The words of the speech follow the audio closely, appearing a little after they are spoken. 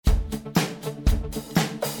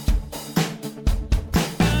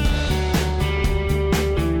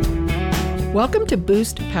Welcome to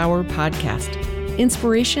Boost Power Podcast.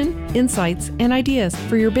 Inspiration, insights, and ideas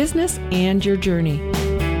for your business and your journey.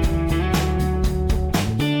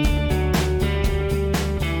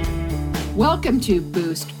 Welcome to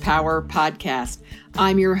Boost Power Podcast.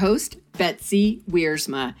 I'm your host, Betsy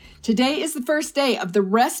Wiersma. Today is the first day of the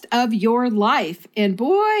rest of your life. And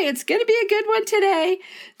boy, it's going to be a good one today.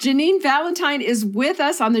 Janine Valentine is with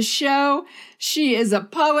us on the show. She is a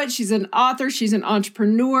poet. She's an author. She's an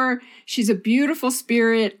entrepreneur. She's a beautiful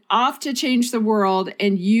spirit off to change the world.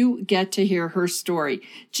 And you get to hear her story.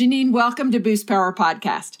 Janine, welcome to Boost Power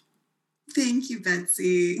Podcast. Thank you,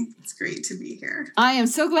 Betsy. It's great to be here. I am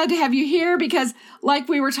so glad to have you here because like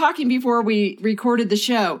we were talking before we recorded the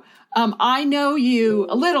show, I know you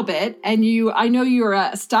a little bit, and I know you're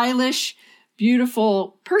a stylish,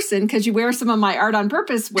 beautiful person because you wear some of my Art on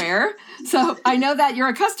Purpose wear. So I know that you're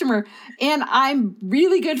a customer, and I'm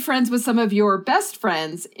really good friends with some of your best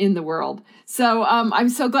friends in the world. So I'm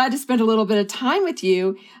so glad to spend a little bit of time with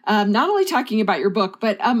you, not only talking about your book,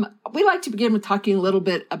 but we like to begin with talking a little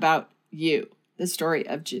bit about you, the story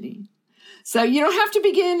of Janine. So you don't have to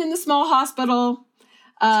begin in the small hospital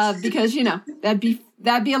because,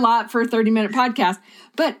 that'd be a lot for a 30-minute podcast.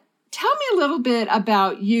 But tell me a little bit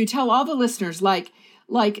about you. Tell all the listeners,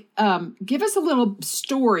 give us a little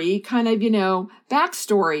story, kind of,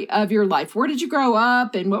 backstory of your life. Where did you grow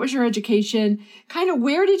up and what was your education? Kind of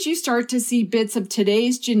where did you start to see bits of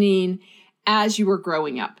today's Janine as you were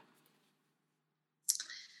growing up?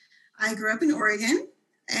 I grew up in Oregon.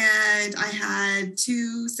 And I had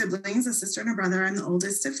two siblings, a sister and a brother. I'm the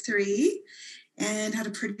oldest of three and had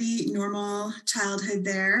a pretty normal childhood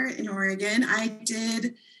there in Oregon. I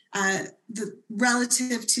did,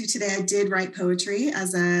 relative to today, I did write poetry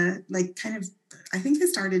as I think I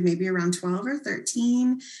started maybe around 12 or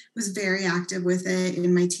 13, was very active with it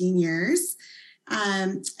in my teen years.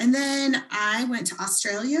 And then I went to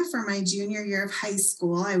Australia for my junior year of high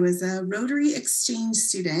school. I was a Rotary exchange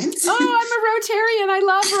student. Oh, I'm a Rotarian. I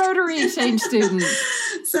love Rotary exchange students.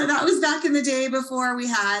 So that was back in the day before we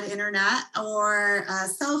had internet or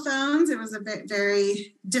cell phones. It was a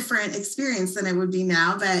very different experience than it would be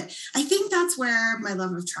now. But I think that's where my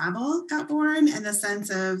love of travel got born and the sense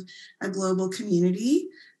of a global community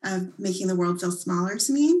of making the world feel smaller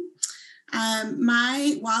to me.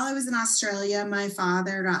 While I was in Australia, my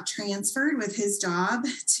father got transferred with his job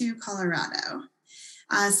to Colorado.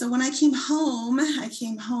 So when I came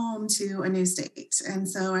home to a new state. And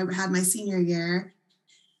so I had my senior year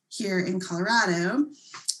here in Colorado.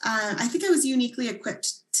 I think I was uniquely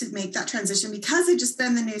equipped to make that transition because I'd just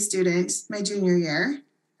been the new student my junior year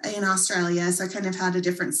in Australia. So I kind of had a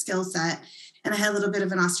different skill set. And I had a little bit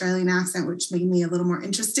of an Australian accent, which made me a little more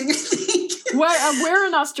interesting, I think. Where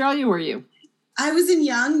in Australia were you? I was in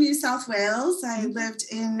Young, New South Wales. I lived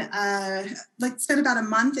in, spent about a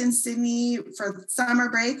month in Sydney for summer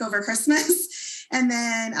break over Christmas, and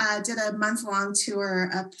then did a month-long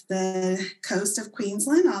tour up the coast of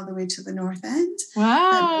Queensland all the way to the north end.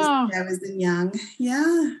 Wow. I was in Young.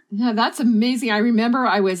 Yeah. Yeah, that's amazing. I remember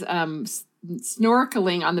I was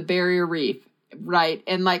snorkeling on the Barrier Reef, right?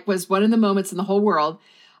 And was one of the moments in the whole world.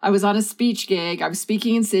 I was on a speech gig. I was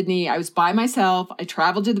speaking in Sydney. I was by myself. I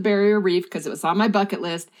traveled to the Barrier Reef because it was on my bucket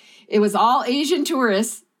list. It was all Asian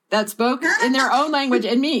tourists that spoke in their own language.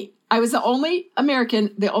 And me, I was the only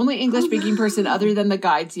American, the only English speaking person other than the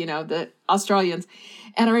guides, the Australians.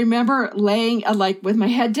 And I remember laying with my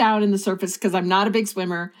head down in the surface because I'm not a big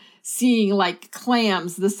swimmer, seeing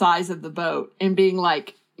clams the size of the boat and being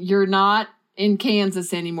like, you're not in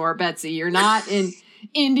Kansas anymore, Betsy. You're not in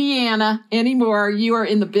Indiana anymore. You are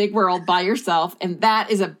in the big world by yourself, and that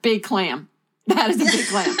is a big clam. That is a big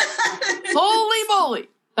clam. Holy moly.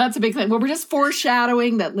 That's a big clam. Well, we're just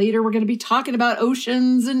foreshadowing that later we're going to be talking about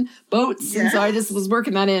oceans and boats. Yes. And so I just was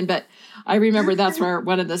working that in, but I remember that's where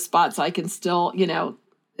one of the spots I can still,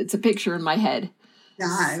 it's a picture in my head.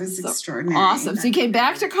 Yeah, it was extraordinary. Awesome. So you came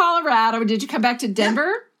back to Colorado. Did you come back to Denver?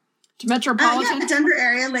 Yeah. To Metropolitan? Denver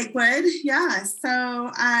area, Lakewood. Yeah.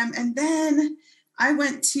 So, and then I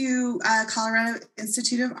went to Colorado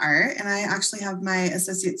Institute of Art, and I actually have my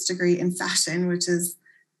associate's degree in fashion, which is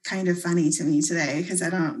kind of funny to me today because I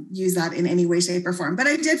don't use that in any way, shape, or form, but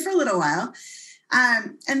I did for a little while.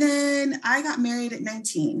 And then I got married at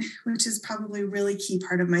 19, which is probably a really key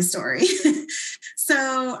part of my story.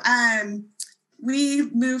 So we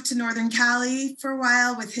moved to Northern Cali for a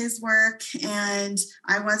while with his work, and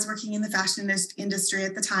I was working in the fashion industry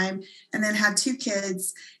at the time, and then had two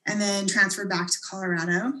kids, and then transferred back to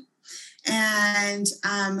Colorado. And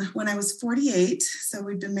when I was 48, so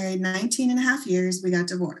we'd been married 19 and a half years, we got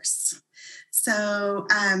divorced. So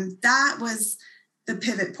that was the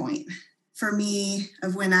pivot point for me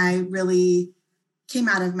of when I really came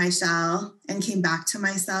out of my shell and came back to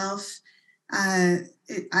myself. I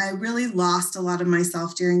really lost a lot of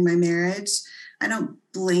myself during my marriage. I don't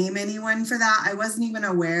blame anyone for that. I wasn't even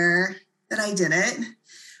aware that I did it,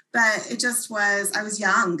 but it just was, I was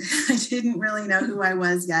young. I didn't really know who I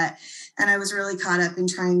was yet. And I was really caught up in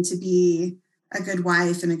trying to be a good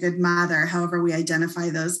wife and a good mother, however we identify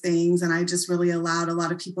those things. And I just really allowed a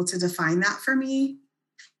lot of people to define that for me.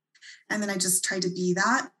 And then I just tried to be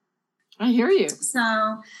that. I hear you. So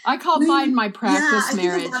I called mine my practice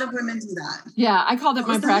marriage. I think a lot of women do that. Yeah, I called it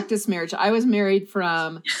my practice marriage. I was married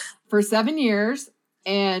for 7 years,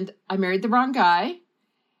 and I married the wrong guy.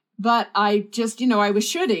 But I just, I was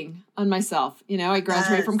shoulding on myself. I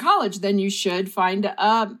graduated from college. Then you should find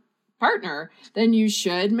a partner. Then you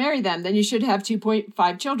should marry them. Then you should have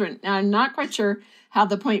 2.5 children. Now, I'm not quite sure how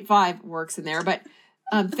the 0.5 works in there, but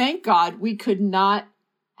thank God we could not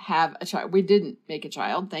have a child. We didn't make a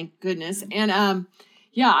child, thank goodness. And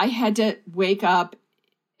I had to wake up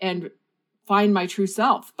and find my true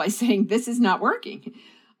self by saying, this is not working.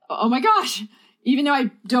 Oh my gosh. Even though I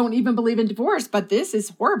don't even believe in divorce, but this is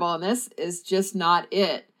horrible and this is just not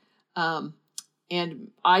it. And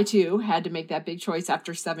I too had to make that big choice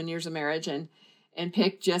after 7 years of marriage and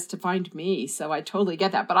pick just to find me. So I totally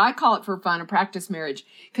get that. But I call it for fun a practice marriage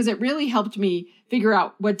because it really helped me figure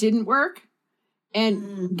out what didn't work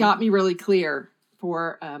and got me really clear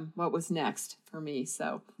for what was next for me.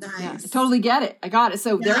 So nice. Yeah, I totally get it. I got it.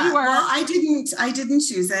 So there you were. Well, I didn't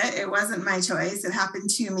choose it. It wasn't my choice. It happened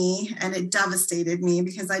to me and it devastated me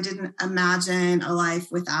because I didn't imagine a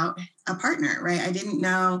life without a partner, right? I didn't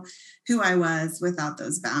know who I was without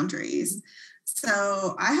those boundaries.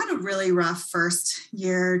 So I had a really rough first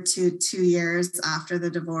year to 2 years after the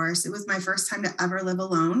divorce. It was my first time to ever live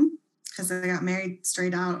alone because I got married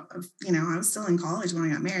straight out of, I was still in college when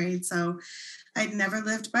I got married. So I'd never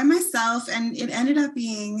lived by myself and it ended up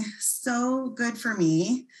being so good for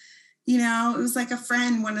me. It was like a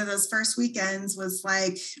friend, one of those first weekends was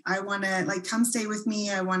like, I want to come stay with me.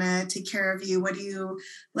 I want to take care of you. What do you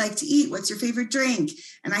like to eat? What's your favorite drink?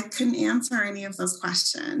 And I couldn't answer any of those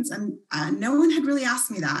questions. And no one had really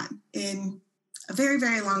asked me that in a very,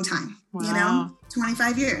 very long time, Wow.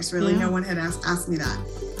 25 years, really. Yeah. No one had asked me that.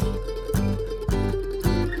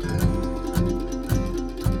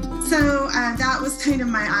 So that was kind of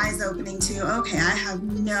my eyes opening to, okay, I have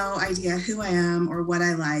no idea who I am or what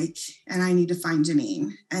I like, and I need to find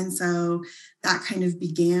Janine. And so that kind of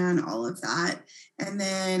began all of that. And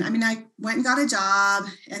then, I went and got a job,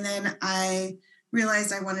 and then I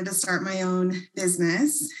realized I wanted to start my own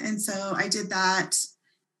business. And so I did that.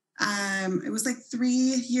 It was like 3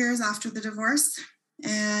 years after the divorce.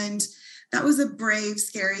 And that was a brave,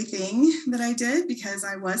 scary thing that I did because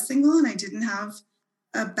I was single and I didn't have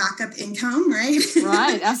a backup income, right?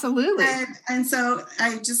 Right, absolutely. and so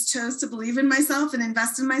I just chose to believe in myself and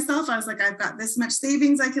invest in myself. I was like, I've got this much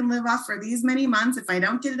savings I can live off for these many months. If I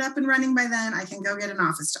don't get it up and running by then, I can go get an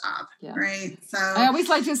office job, right? So I always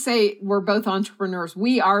like to say we're both entrepreneurs.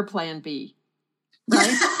 We are Plan B, right?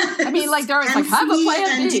 Yes. They're always have a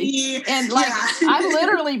Plan B. And I'm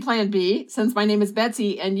literally Plan B since my name is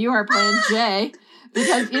Betsy and you are Plan J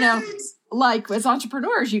because, as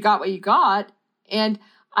entrepreneurs, you got what you got. And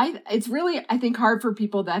it's really, I think, hard for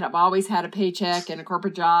people that have always had a paycheck and a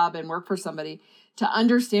corporate job and work for somebody to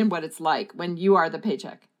understand what it's like when you are the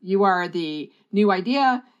paycheck. You are the new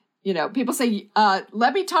idea. People say,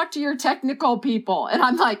 let me talk to your technical people. And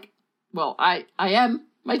I'm like, well, I am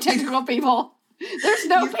my technical people. There's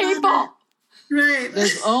no people. Right.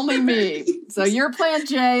 There's only me. So you're Plan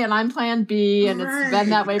J and I'm Plan B. And it's been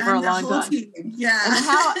that way for a long time. Team. Yeah. And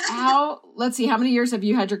how, let's see, how many years have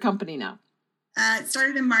you had your company now? It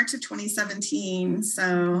started in March of 2017.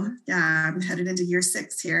 So I'm headed into year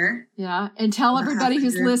 6 here. Yeah. And tell everybody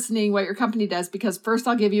who's listening what your company does, because first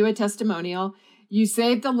I'll give you a testimonial. You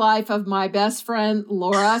saved the life of my best friend,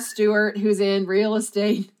 Laura Stewart, who's in real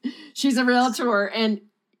estate. She's a realtor. And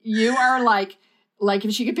you are like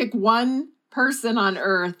if she could pick one person on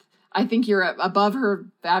earth, I think you're above her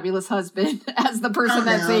fabulous husband as the person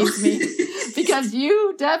that saves me. Because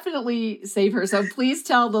you definitely save her. So please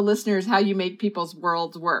tell the listeners how you make people's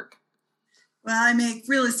worlds work. Well, I make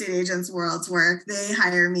real estate agents' worlds work. They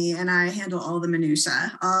hire me and I handle all the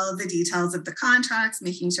minutia, all of the details of the contracts,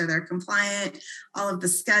 making sure they're compliant, all of the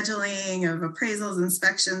scheduling of appraisals,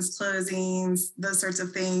 inspections, closings, those sorts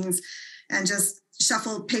of things. and just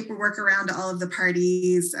shuffle paperwork around to all of the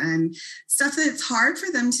parties and stuff that's hard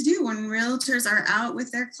for them to do when realtors are out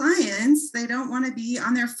with their clients. They don't want to be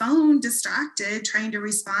on their phone distracted trying to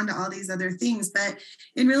respond to all these other things. But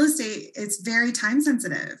in real estate, it's very time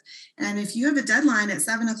sensitive. And if you have a deadline at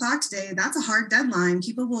 7:00 today, that's a hard deadline.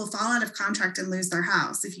 People will fall out of contract and lose their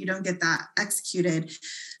house if you don't get that executed.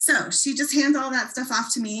 So she just hands all that stuff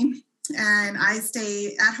off to me. And I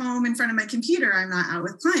stay at home in front of my computer. I'm not out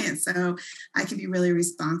with clients, so I can be really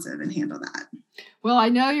responsive and handle that. Well, I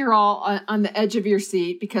know you're all on the edge of your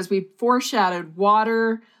seat because we foreshadowed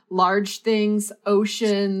water, large things,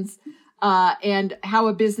 oceans, and how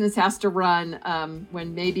a business has to run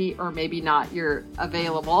when maybe or maybe not you're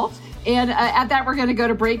available. And at that, we're going to go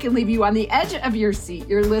to break and leave you on the edge of your seat.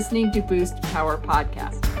 You're listening to Boost Power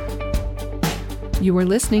Podcast. You are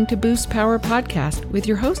listening to Boost Power Podcast with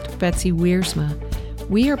your host, Betsy Wiersma.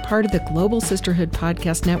 We are part of the Global Sisterhood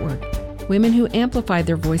Podcast Network, women who amplify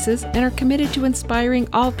their voices and are committed to inspiring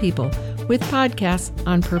all people with podcasts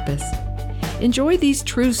on purpose. Enjoy these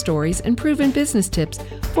true stories and proven business tips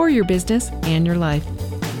for your business and your life.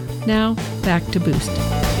 Now, back to Boost.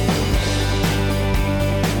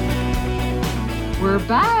 We're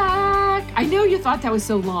back. I know you thought that was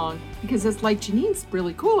so long, because it's like Janine's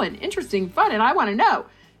really cool and interesting, fun, and I want to know.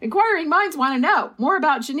 Inquiring minds want to know more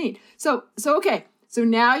about Janine. So okay. So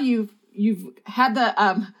now you've had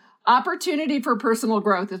the opportunity for personal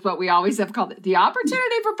growth is what we always have called it. The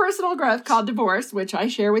opportunity for personal growth called divorce, which I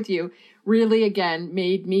share with you, really again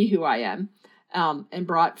made me who I am, and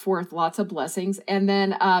brought forth lots of blessings. And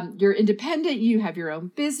then you're independent. You have your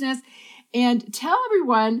own business, and tell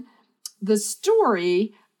everyone the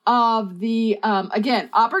story of the, again,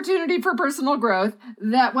 opportunity for personal growth.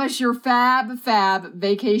 That was your fab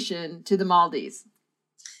vacation to the Maldives.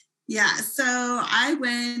 Yeah. So I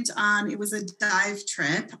went on, it was a dive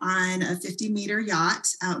trip on a 50-meter yacht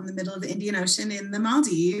out in the middle of the Indian Ocean in the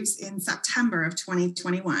Maldives in September of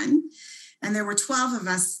 2021. And there were 12 of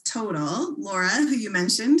us total. Laura, who you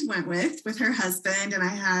mentioned, went with her husband, and I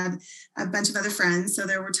had a bunch of other friends. So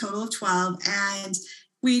there were a total of 12. And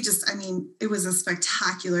it was a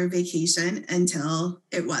spectacular vacation until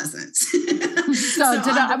it wasn't.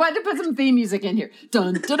 I wanted to put some theme music in here.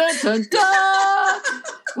 Dun, dun, dun, dun, dun.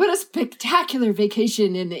 What a spectacular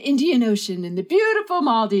vacation in the Indian Ocean in the beautiful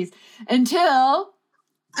Maldives until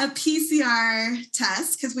a PCR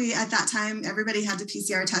test, because at that time, everybody had to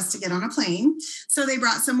PCR test to get on a plane. So they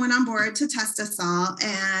brought someone on board to test us all.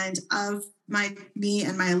 And of me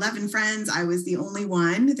and my 11 friends, I was the only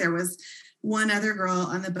one. There was one other girl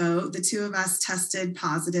on the boat. The two of us tested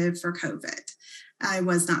positive for COVID. I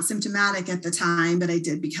was not symptomatic at the time, but I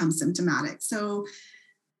did become symptomatic. So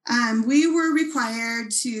we were required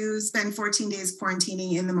to spend 14 days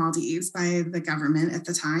quarantining in the Maldives by the government at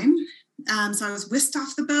the time. So I was whisked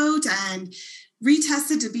off the boat and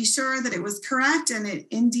retested to be sure that it was correct, and it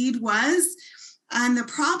indeed was. And the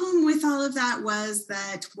problem with all of that was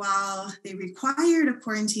that while they required a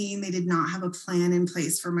quarantine, they did not have a plan in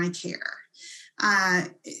place for my care.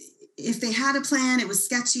 If they had a plan, it was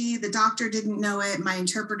sketchy. The doctor didn't know it. My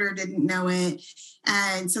interpreter didn't know it.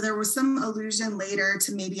 And so there was some allusion later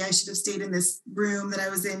to maybe I should have stayed in this room that I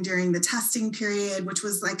was in during the testing period, which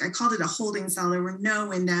was like, I called it a holding cell. There were no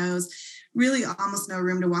windows, really almost no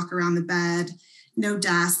room to walk around the bed, no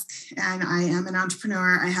desk. And I am an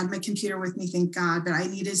entrepreneur. I had my computer with me, thank God, but I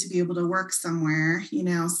needed to be able to work somewhere,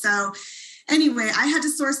 So anyway, I had to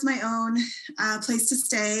source my own place to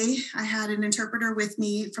stay. I had an interpreter with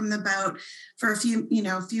me from the boat for a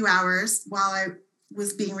few hours while I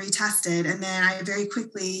was being retested. And then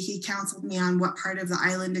he counseled me on what part of the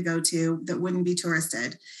island to go to that wouldn't be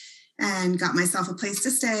touristed, and got myself a place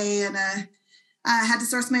to stay. And I had to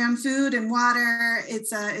source my own food and water.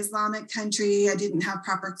 It's an Islamic country. I didn't have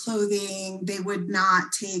proper clothing. They would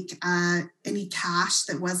not take any cash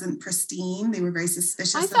that wasn't pristine. They were very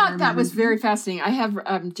suspicious. I thought that was very fascinating. I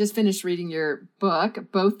have just finished reading your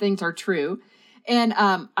book, Both Things Are True. And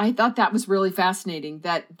I thought that was really fascinating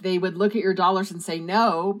that they would look at your dollars and say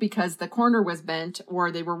no because the corner was bent or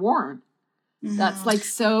they were worn. Mm-hmm. That's like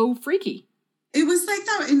so freaky. It was like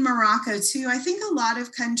that in Morocco, too. I think a lot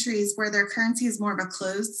of countries where their currency is more of a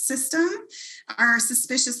closed system are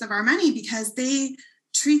suspicious of our money because they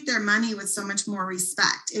treat their money with so much more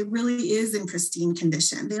respect. It really is in pristine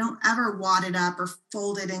condition. They don't ever wad it up or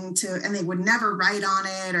fold it into, and they would never write on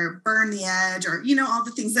it or burn the edge or, all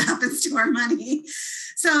the things that happens to our money.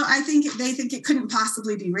 So I think they think it couldn't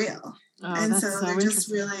possibly be real. Oh, and so they're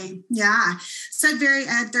just really, said I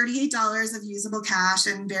had $38 of usable cash,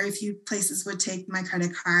 and very few places would take my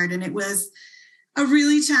credit card. And it was a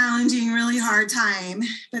really challenging, really hard time.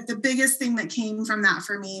 But the biggest thing that came from that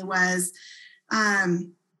for me was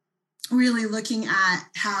really looking at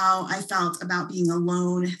how I felt about being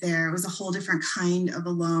alone there. It was a whole different kind of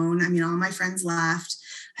alone. I mean, all my friends left.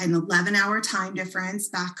 I had an 11-hour time difference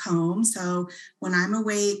back home. So when I'm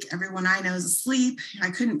awake, everyone I know is asleep. I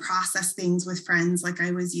couldn't process things with friends like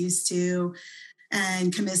I was used to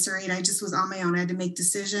and commiserate. I just was on my own. I had to make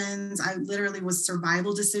decisions. I literally was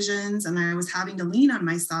survival decisions, and I was having to lean on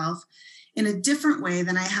myself in a different way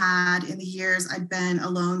than I had in the years I'd been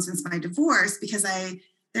alone since my divorce, because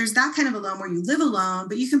there's that kind of alone where you live alone,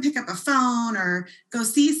 but you can pick up a phone or go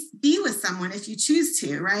be with someone if you choose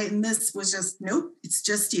to, right? And this was just, nope, it's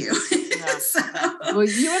just you. Yeah. So. Well,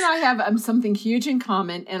 you and I have something huge in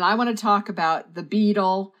common, and I want to talk about the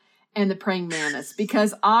beetle and the praying mantis,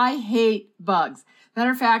 because I hate bugs.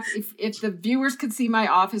 Matter of fact, if the viewers could see my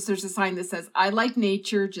office, there's a sign that says, I like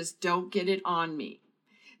nature, just don't get it on me,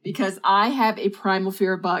 because I have a primal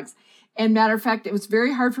fear of bugs. And matter of fact, it was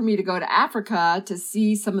very hard for me to go to Africa to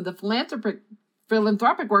see some of the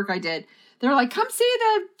philanthropic work I did. They're like, come see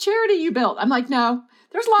the charity you built. I'm like, no,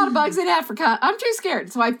 there's a lot of bugs in Africa. I'm too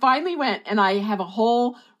scared. So I finally went, and I have a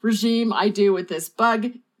whole regime I do with this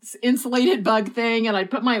insulated bug thing. And I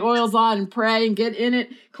put my oils on and pray and get in it,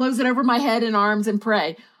 close it over my head and arms and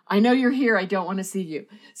pray. I know you're here. I don't want to see you.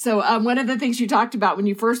 So one of the things you talked about when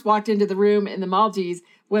you first walked into the room in the Maldives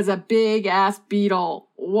was a big ass beetle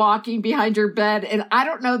walking behind your bed. And I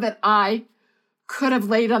don't know that I could have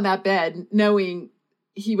laid on that bed knowing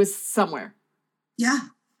he was somewhere. Yeah.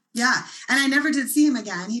 Yeah. And I never did see him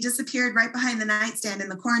again. He disappeared right behind the nightstand in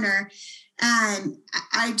the corner. And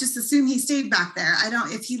I just assume he stayed back there.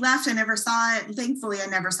 If he left, I never saw it. Thankfully, I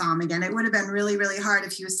never saw him again. It would have been really, really hard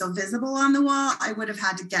if he was still visible on the wall. I would have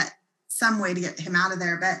had to get some way to get him out of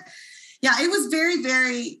there. But yeah, it was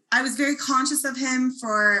I was very conscious of him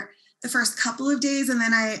for the first couple of days. And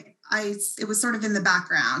then it was sort of in the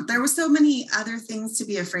background. There were so many other things to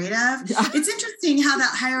be afraid of. Yeah. It's interesting how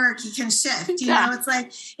that hierarchy can shift. You know, it's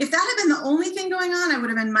like, if that had been the only thing going on, I would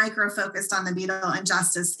have been micro-focused on the beetle and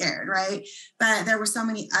just as scared, right? But there were so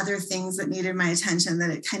many other things that needed my attention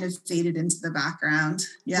that it kind of faded into the background.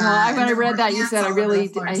 Yeah. Well, when I read that, you said,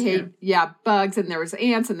 I hate bugs, and there was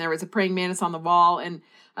ants, and there was a praying mantis on the wall. And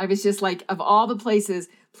I was just like, of all the places,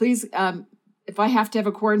 please, if I have to have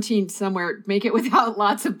a quarantine somewhere, make it without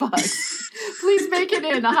lots of bugs. Please make it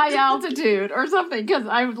in a high altitude or something. Because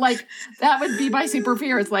I'm like, that would be my super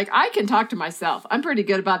fear. It's like, I can talk to myself. I'm pretty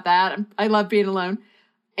good about that. I love being alone.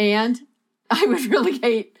 And I would really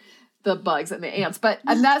hate the bugs and the ants.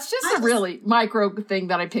 And that's just a really micro thing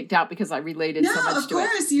that I picked out because I related so much to it. No, of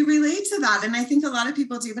course, you relate to that. And I think a lot of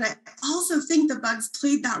people do. But I also think the bugs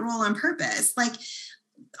played that role on purpose. Like,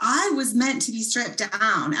 I was meant to be stripped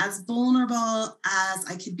down, as vulnerable as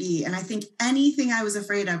I could be. And I think anything I was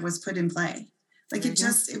afraid of was put in play. Like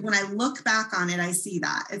when I look back on it, I see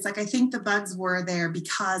that. It's like, I think the bugs were there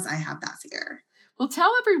because I have that fear. Well,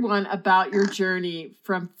 tell everyone about your journey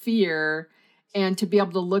from fear and to be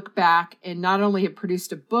able to look back and not only have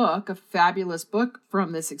produced a fabulous book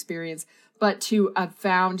from this experience, but to have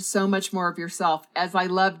found so much more of yourself. As I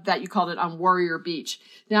loved that you called it On Warrior Beach.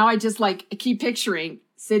 Now I just keep picturing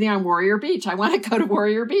sitting on Warrior Beach. I want to go to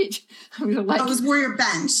Warrior Beach. It was Warrior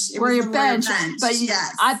Bench. Warrior Bench. But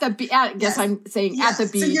yes. I'm saying at the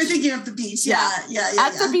beach. So you're thinking of the beach. Yeah.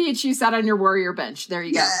 At the beach, you sat on your Warrior Bench. There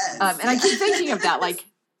you go. And I keep thinking of that. Like,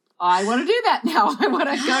 I want to do that now. I want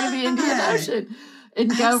to go to the Indian Ocean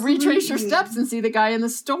and go retrace your steps and see the guy in the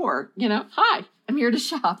store. You know, hi, I'm here to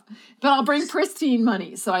shop, but I'll bring pristine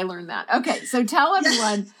money. So I learned that. Okay. So tell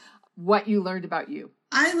everyone what you learned about you.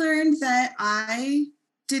 I learned that I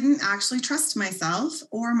didn't actually trust myself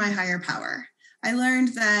or my higher power. I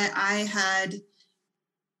learned that I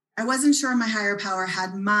wasn't sure my higher power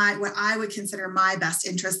had what I would consider my best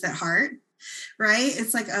interests at heart, right?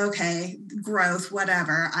 It's like, okay, growth,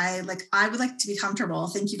 whatever. I would like to be comfortable.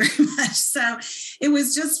 Thank you very much. So it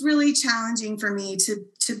was just really challenging for me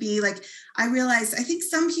to be like, I realized, I think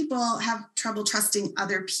some people have trouble trusting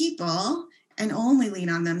other people and only lean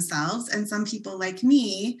on themselves. And some people like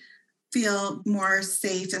me feel more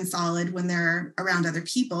safe and solid when they're around other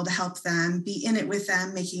people to help them, be in it with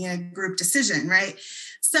them, making a group decision, right?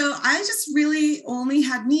 So I just really only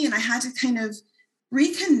had me, and I had to kind of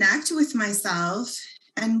reconnect with myself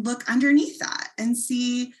and look underneath that and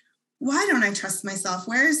see, why don't I trust myself?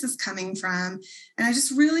 Where is this coming from? And I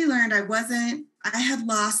just really learned I had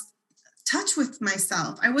lost touch with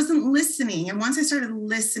myself. I wasn't listening. And once I started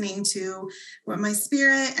listening to what my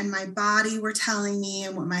spirit and my body were telling me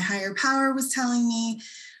and what my higher power was telling me,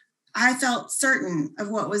 I felt certain of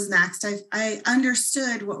what was next. I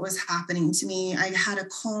understood what was happening to me. I had a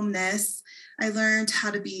calmness. I learned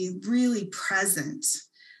how to be really present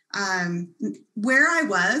where I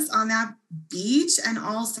was on that beach, and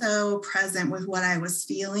also present with what I was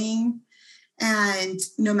feeling. And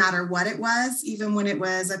no matter what it was, even when it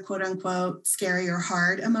was a quote unquote scary or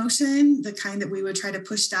hard emotion, the kind that we would try to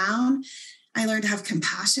push down, I learned to have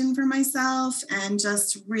compassion for myself and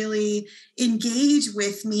just really engage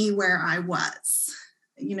with me where I was,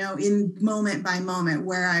 in moment by moment,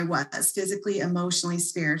 where I was physically, emotionally,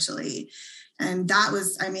 spiritually. And that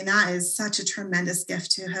is such a tremendous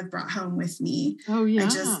gift to have brought home with me. Oh, yeah. I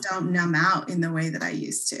just don't numb out in the way that I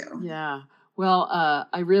used to. Yeah. Well,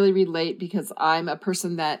 I really relate because I'm a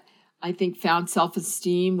person that I think found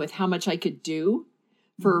self-esteem with how much I could do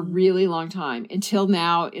for a really long time. Until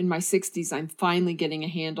now, in my 60s, I'm finally getting a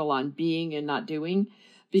handle on being and not doing,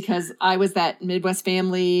 because I was that Midwest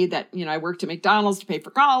family that, I worked at McDonald's to pay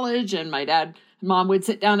for college, and my dad and mom would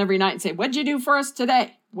sit down every night and say, "What'd you do for us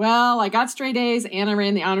today?" "Well, I got straight A's and I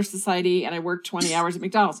ran the Honor Society and I worked 20 hours at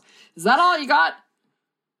McDonald's." "Is that all you got?"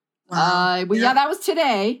 Wow. Yeah, that was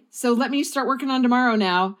today. So let me start working on tomorrow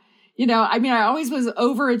now. I always was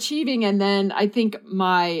overachieving. And then I think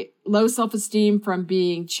my low self-esteem from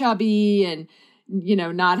being chubby and,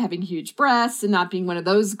 not having huge breasts and not being one of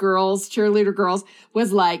those girls, cheerleader girls,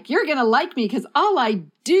 was like, "You're going to like me because all I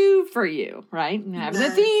do for you," right? And have the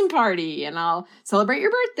theme party and I'll celebrate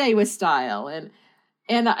your birthday with style. And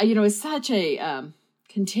it's such a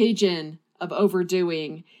contagion of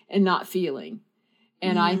overdoing and not feeling.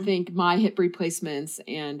 And I think my hip replacements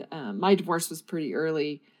and my divorce was pretty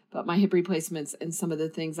early, but my hip replacements and some of the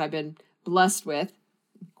things I've been blessed with,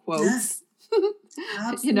 quotes,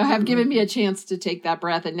 have given me a chance to take that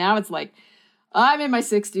breath. And now it's like, I'm in my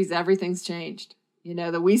 60s. Everything's changed.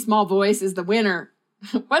 The wee small voice is the winner.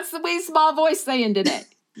 What's the wee small voice saying today?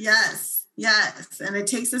 Yes. And it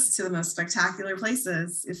takes us to the most spectacular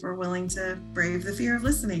places if we're willing to brave the fear of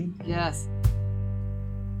listening. Yes.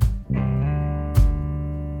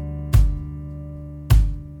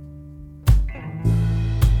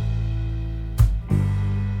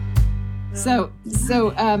 So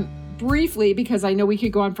briefly, because I know we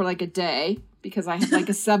could go on for like a day, because I have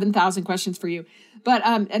like 7,000 questions for you. But,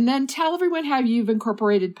 and then tell everyone how you've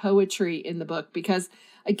incorporated poetry in the book, because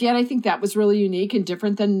again, I think that was really unique and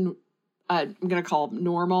different than, I'm going to call them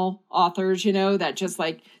normal authors, that just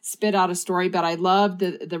like spit out a story. But I love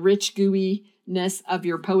the rich gooiness of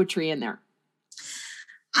your poetry in there.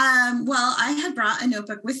 Well, I had brought a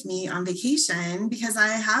notebook with me on vacation because I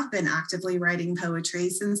have been actively writing poetry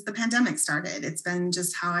since the pandemic started. It's been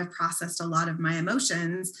just how I've processed a lot of my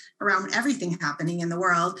emotions around everything happening in the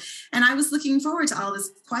world. And I was looking forward to all this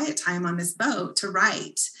quiet time on this boat to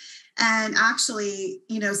write. And actually,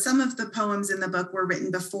 some of the poems in the book were written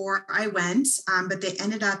before I went, but they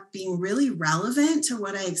ended up being really relevant to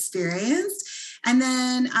what I experienced. And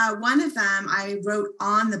then one of them I wrote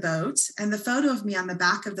on the boat, and the photo of me on the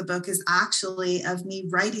back of the book is actually of me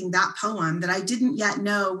writing that poem that I didn't yet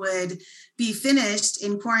know would be finished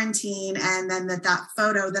in quarantine. And then that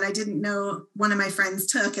photo that I didn't know one of my friends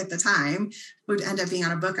took at the time would end up being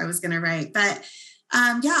on a book I was going to write. But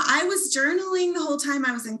I was journaling the whole time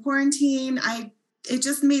I was in quarantine. It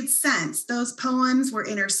just made sense. Those poems were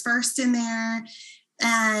interspersed in there,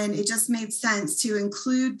 and it just made sense to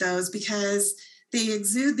include those because they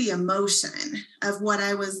exude the emotion of what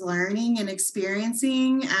I was learning and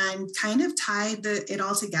experiencing, and kind of tied it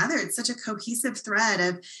all together. It's such a cohesive thread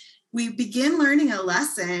of, we begin learning a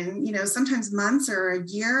lesson, sometimes months or a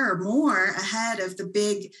year or more ahead of the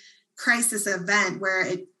big crisis event where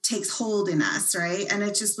it takes hold in us, right? And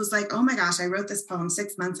it just was like, oh my gosh, I wrote this poem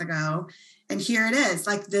 6 months ago, and here it is.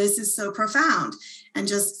 Like, this is so profound. And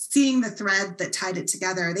just seeing the thread that tied it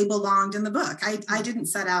together, they belonged in the book. I didn't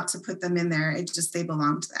set out to put them in there. They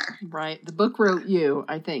belonged there. Right. The book wrote you,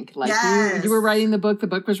 I think. Like, yes. you were writing the book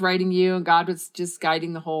was writing you, and God was just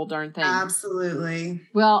guiding the whole darn thing. Absolutely.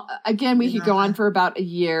 Well, again, we could go on for about a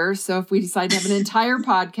year. So if we decide to have an entire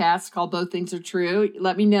podcast called Both Things Are True,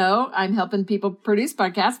 let me know. I'm helping people produce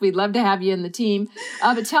podcasts. We'd love to have you in the team.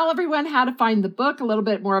 But tell everyone how to find the book, a little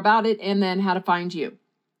bit more about it, and then how to find you.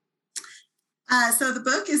 So the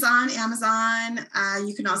book is on Amazon.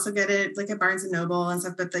 You can also get it like at Barnes & Noble and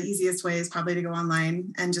stuff, but the easiest way is probably to go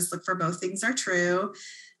online and just look for Both Things Are True.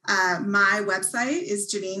 My website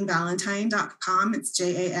is JanineValentine.com. It's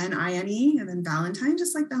JANINE, and then Valentine,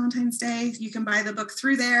 just like Valentine's Day. You can buy the book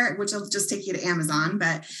through there, which will just take you to Amazon,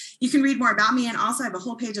 but you can read more about me. And also I have a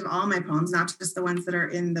whole page of all my poems, not just the ones that are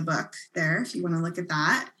in the book there, if you want to look at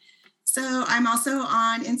that. So I'm also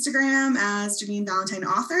on Instagram as Janine Valentine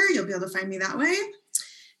Author. You'll be able to find me that way.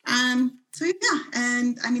 So yeah,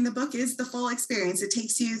 and I mean, the book is the full experience. It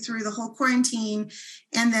takes you through the whole quarantine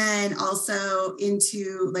and then also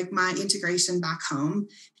into like my integration back home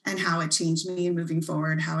and how it changed me and moving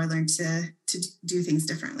forward, how I learned to do things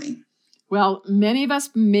differently. Well, many of us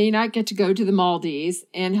may not get to go to the Maldives,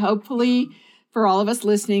 and hopefully for all of us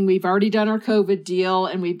listening, we've already done our COVID deal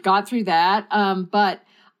and we've got through that. But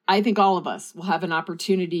I think all of us will have an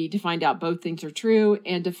opportunity to find out both things are true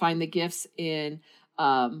and to find the gifts in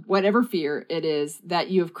whatever fear it is that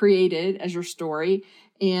you have created as your story,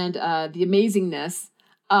 and the amazingness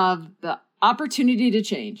of the opportunity to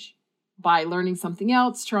change by learning something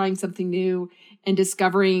else, trying something new, and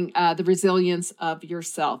discovering the resilience of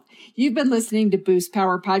yourself. You've been listening to Boost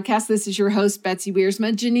Power Podcast. This is your host, Betsy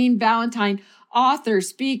Wiersma, Janine Valentine, author,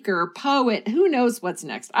 speaker, poet. Who knows what's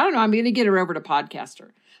next? I don't know. I'm going to get her over to podcaster.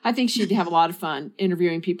 I think she'd have a lot of fun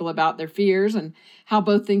interviewing people about their fears and how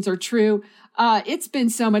both things are true. It's been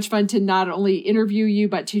so much fun to not only interview you,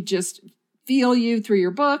 but to just feel you through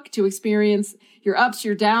your book, to experience your ups,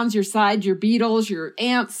 your downs, your sides, your beetles, your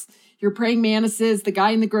ants, your praying mantises, the guy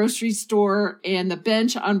in the grocery store, and the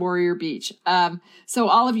bench on Warrior Beach. So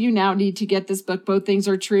all of you now need to get this book, Both Things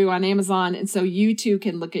Are True, on Amazon, and so you too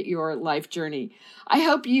can look at your life journey. I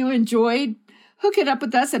hope you enjoyed. Hook it up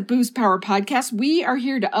with us at Boost Power Podcast. We are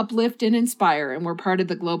here to uplift and inspire, and we're part of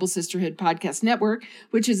the Global Sisterhood Podcast Network,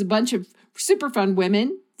 which is a bunch of super fun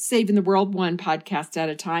women saving the world one podcast at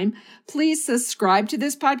a time. Please subscribe to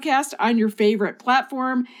this podcast on your favorite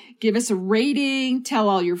platform. Give us a rating. Tell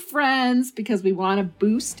all your friends, because we want to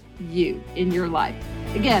boost you in your life.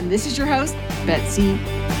 Again, this is your host, Betsy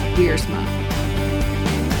Wiersma.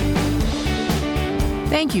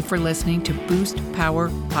 Thank you for listening to Boost Power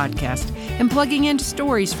Podcast and plugging into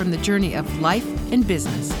stories from the journey of life and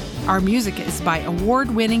business. Our music is by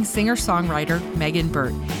award-winning singer-songwriter Megan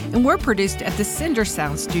Burt, and we're produced at the Cinder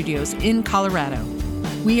Sound Studios in Colorado.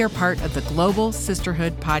 We are part of the Global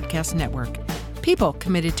Sisterhood Podcast Network, people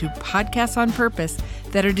committed to podcasts on purpose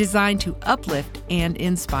that are designed to uplift and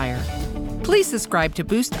inspire. Please subscribe to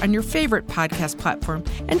Boost on your favorite podcast platform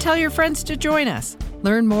and tell your friends to join us.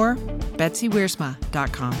 Learn more,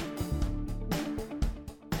 betsywiersma.com.